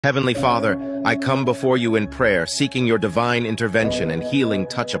Heavenly Father, I come before you in prayer, seeking your divine intervention and healing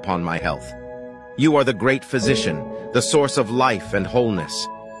touch upon my health. You are the great physician, the source of life and wholeness.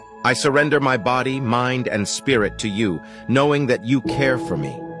 I surrender my body, mind, and spirit to you, knowing that you care for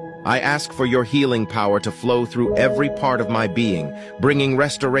me. I ask for your healing power to flow through every part of my being, bringing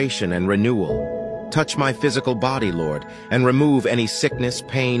restoration and renewal. Touch my physical body, Lord, and remove any sickness,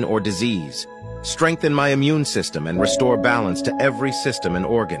 pain, or disease. Strengthen my immune system and restore balance to every system and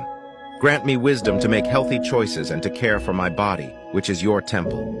organ. Grant me wisdom to make healthy choices and to care for my body, which is your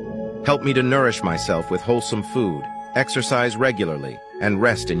temple. Help me to nourish myself with wholesome food, exercise regularly, and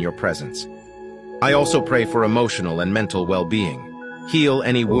rest in your presence. I also pray for emotional and mental well-being. Heal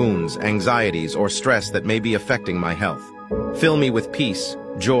any wounds, anxieties, or stress that may be affecting my health. Fill me with peace,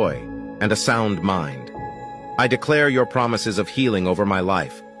 joy, and a sound mind. I declare your promises of healing over my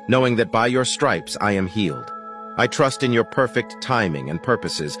life, knowing that by your stripes I am healed. I trust in your perfect timing and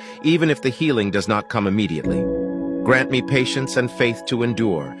purposes, even if the healing does not come immediately. Grant me patience and faith to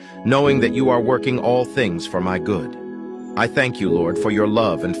endure, knowing that you are working all things for my good. I thank you, Lord, for your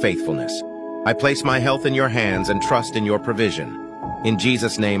love and faithfulness. I place my health in your hands and trust in your provision. In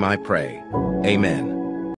Jesus' name I pray. Amen.